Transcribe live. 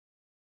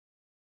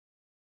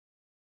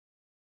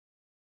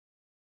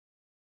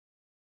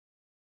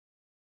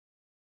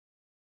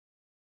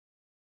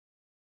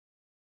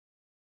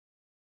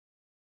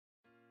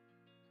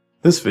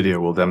This video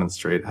will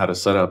demonstrate how to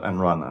set up and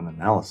run an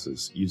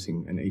analysis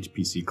using an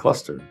HPC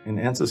cluster in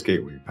Ansys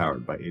Gateway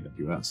powered by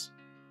AWS.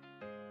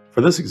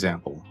 For this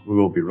example, we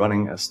will be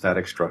running a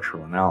static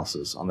structural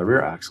analysis on the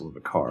rear axle of a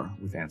car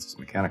with Ansys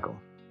Mechanical.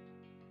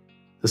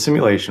 The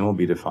simulation will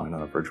be defined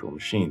on a virtual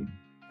machine,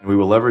 and we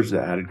will leverage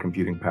the added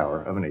computing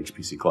power of an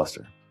HPC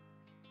cluster.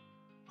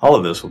 All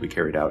of this will be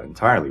carried out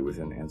entirely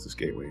within Ansys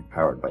Gateway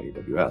powered by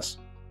AWS.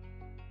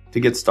 To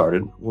get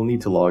started, we'll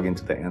need to log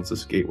into the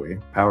Ansys Gateway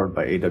powered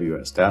by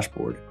AWS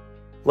dashboard,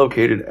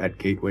 located at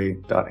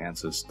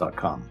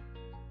gateway.ansys.com.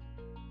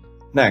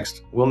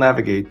 Next, we'll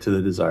navigate to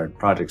the desired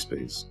project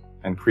space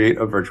and create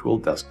a virtual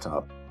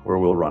desktop where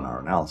we'll run our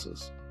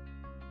analysis.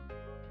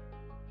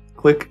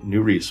 Click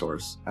New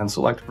Resource and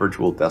select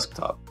Virtual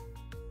Desktop.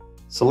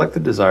 Select the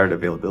desired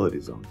availability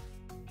zone.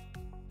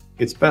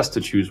 It's best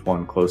to choose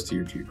one close to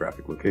your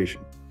geographic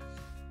location.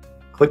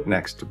 Click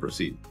Next to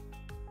proceed.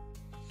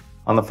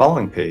 On the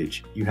following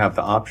page, you have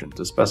the option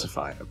to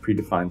specify a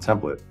predefined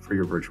template for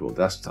your virtual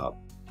desktop,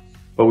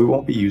 but we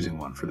won't be using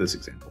one for this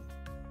example.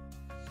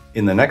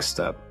 In the next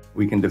step,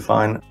 we can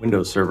define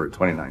Windows Server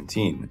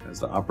 2019 as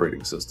the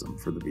operating system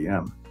for the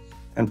VM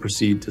and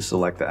proceed to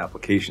select the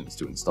applications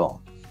to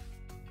install.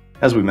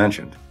 As we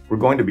mentioned, we're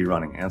going to be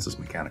running Ansys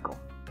Mechanical,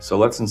 so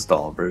let's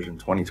install version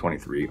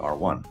 2023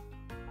 R1.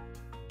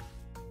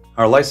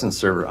 Our licensed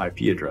server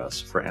IP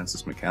address for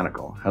Ansys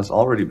Mechanical has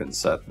already been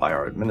set by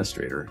our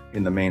administrator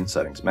in the main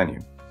settings menu,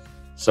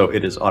 so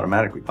it is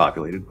automatically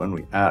populated when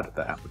we add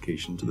the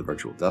application to the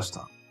virtual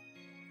desktop.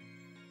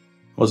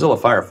 Mozilla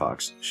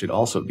Firefox should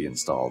also be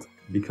installed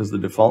because the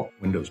default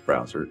Windows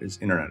browser is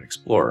Internet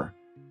Explorer,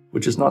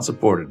 which is not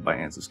supported by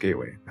Ansys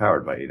Gateway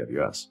powered by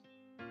AWS.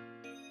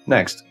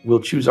 Next, we'll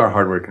choose our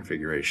hardware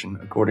configuration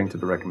according to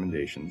the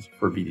recommendations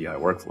for VDI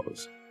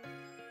workflows.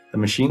 The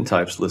machine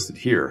types listed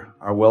here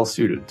are well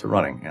suited to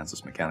running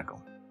Ansys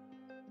Mechanical.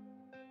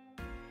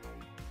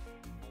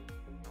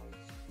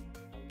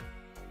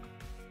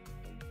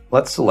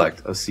 Let's select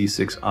a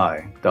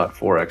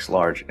C6i.4x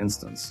large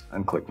instance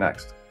and click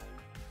Next.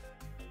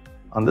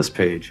 On this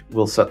page,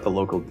 we'll set the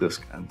local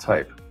disk and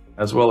type,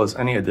 as well as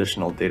any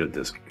additional data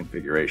disk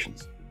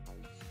configurations.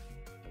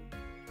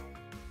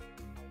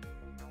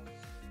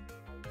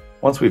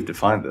 Once we've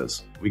defined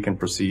this, we can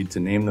proceed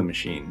to name the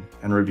machine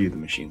and review the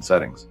machine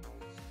settings.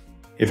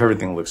 If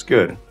everything looks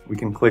good, we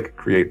can click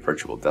Create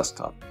Virtual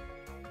Desktop.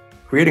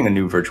 Creating a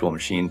new virtual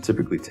machine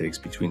typically takes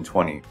between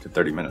 20 to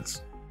 30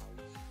 minutes.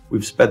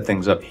 We've sped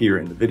things up here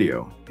in the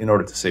video in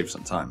order to save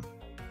some time.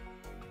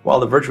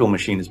 While the virtual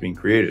machine is being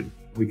created,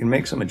 we can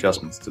make some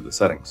adjustments to the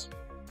settings.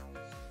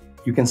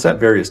 You can set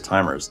various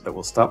timers that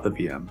will stop the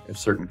VM if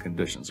certain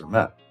conditions are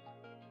met.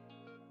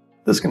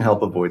 This can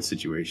help avoid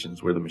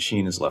situations where the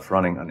machine is left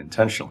running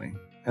unintentionally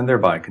and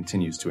thereby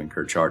continues to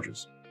incur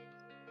charges.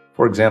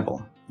 For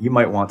example, you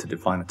might want to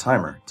define a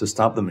timer to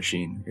stop the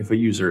machine if a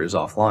user is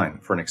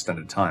offline for an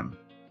extended time.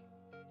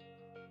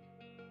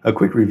 A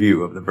quick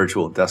review of the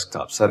virtual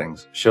desktop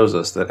settings shows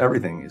us that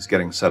everything is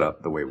getting set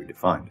up the way we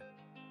defined.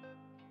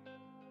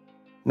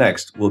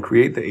 Next, we'll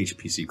create the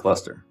HPC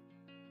cluster.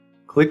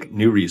 Click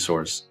New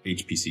Resource,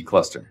 HPC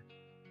Cluster.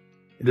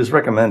 It is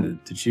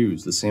recommended to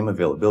choose the same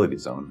availability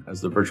zone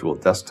as the virtual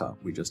desktop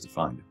we just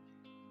defined.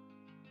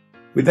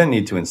 We then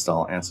need to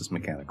install Ansys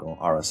Mechanical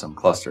RSM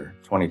Cluster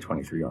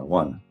 2023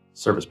 R1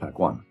 Service Pack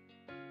 1.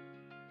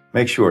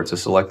 Make sure to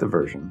select the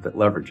version that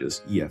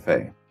leverages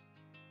EFA.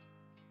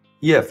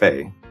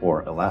 EFA,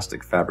 or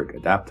Elastic Fabric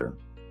Adapter,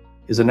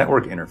 is a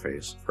network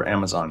interface for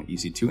Amazon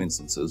EC2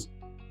 instances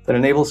that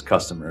enables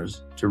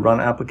customers to run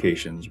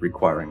applications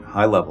requiring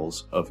high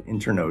levels of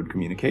internode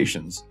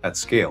communications at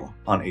scale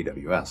on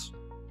AWS.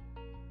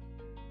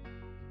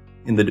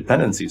 In the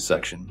Dependencies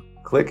section,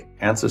 click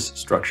Ansys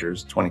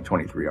Structures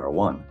 2023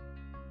 R1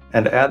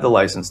 and add the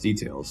license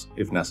details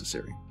if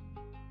necessary.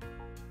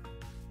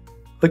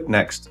 Click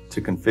Next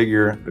to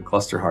configure the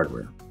cluster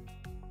hardware.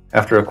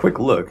 After a quick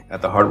look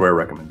at the hardware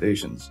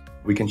recommendations,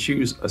 we can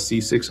choose a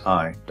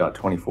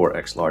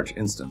C6i.24x large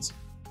instance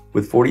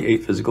with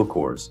 48 physical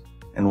cores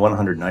and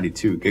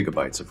 192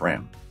 GB of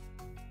RAM.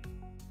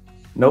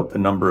 Note the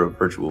number of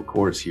virtual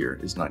cores here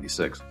is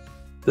 96.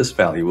 This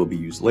value will be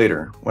used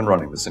later when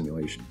running the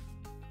simulation.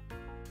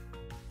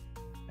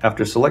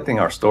 After selecting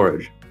our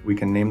storage, we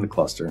can name the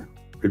cluster,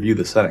 review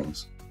the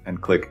settings,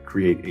 and click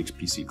Create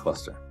HPC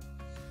Cluster.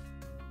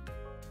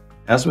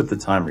 As with the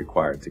time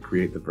required to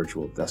create the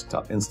virtual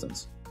desktop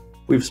instance,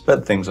 we've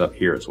sped things up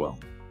here as well.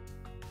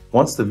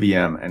 Once the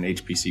VM and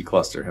HPC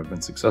cluster have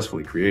been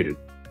successfully created,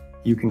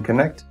 you can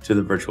connect to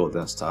the virtual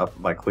desktop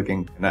by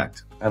clicking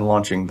Connect and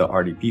launching the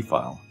RDP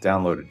file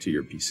downloaded to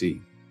your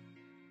PC.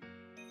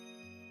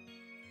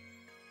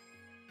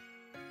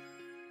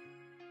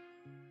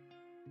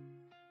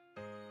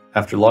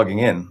 After logging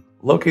in,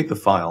 locate the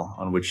file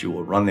on which you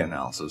will run the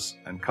analysis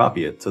and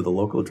copy it to the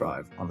local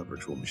drive on the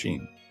virtual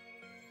machine.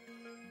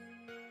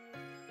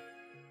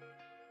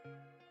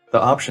 The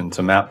option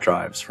to map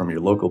drives from your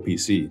local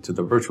PC to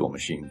the virtual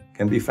machine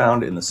can be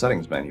found in the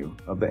Settings menu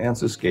of the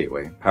Ansys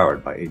Gateway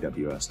powered by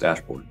AWS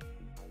dashboard.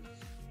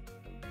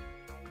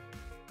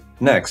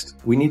 Next,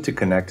 we need to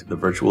connect the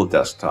virtual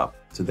desktop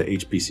to the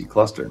HPC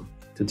cluster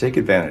to take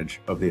advantage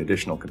of the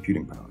additional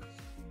computing power.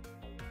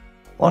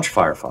 Launch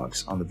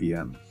Firefox on the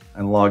VM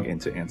and log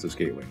into Ansys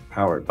Gateway,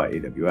 powered by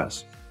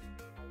AWS.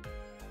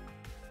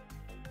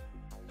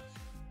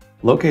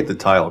 Locate the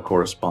tile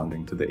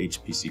corresponding to the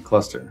HPC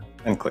cluster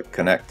and click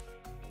Connect.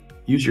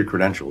 Use your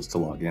credentials to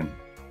log in.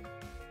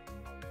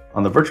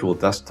 On the virtual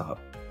desktop,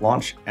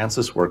 launch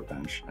Ansys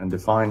Workbench and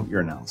define your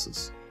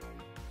analysis.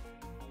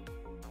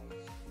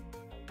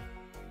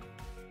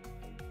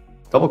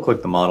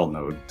 Double-click the model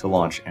node to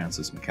launch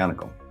Ansys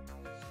Mechanical.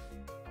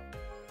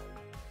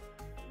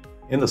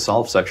 In the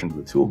Solve section of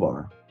the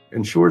toolbar,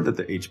 ensure that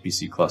the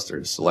HPC cluster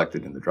is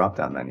selected in the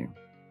drop-down menu.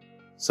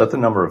 Set the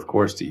number of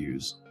cores to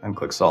use and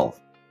click Solve.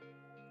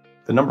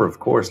 The number of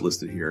cores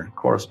listed here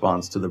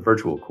corresponds to the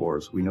virtual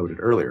cores we noted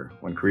earlier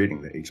when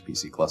creating the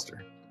HPC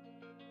cluster.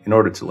 In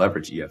order to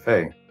leverage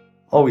EFA,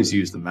 always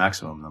use the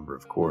maximum number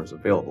of cores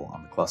available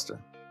on the cluster.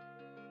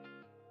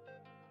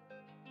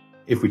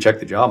 If we check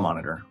the job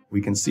monitor,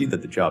 we can see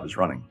that the job is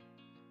running.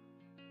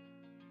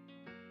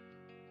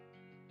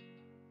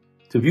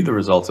 To view the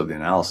results of the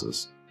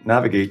analysis,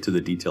 navigate to the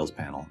Details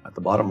panel at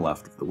the bottom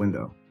left of the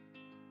window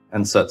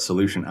and set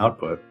Solution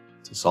Output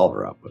to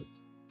Solver Output.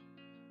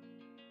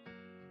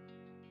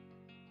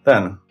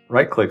 Then,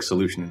 right-click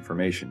Solution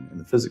Information in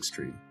the physics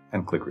tree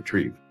and click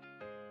Retrieve.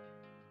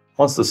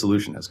 Once the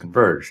solution has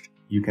converged,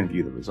 you can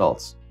view the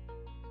results.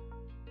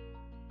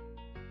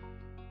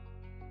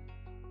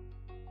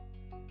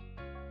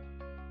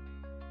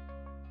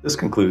 This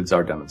concludes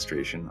our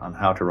demonstration on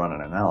how to run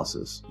an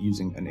analysis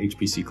using an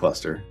HPC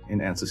cluster in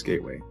Ansys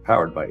Gateway,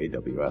 powered by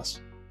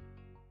AWS.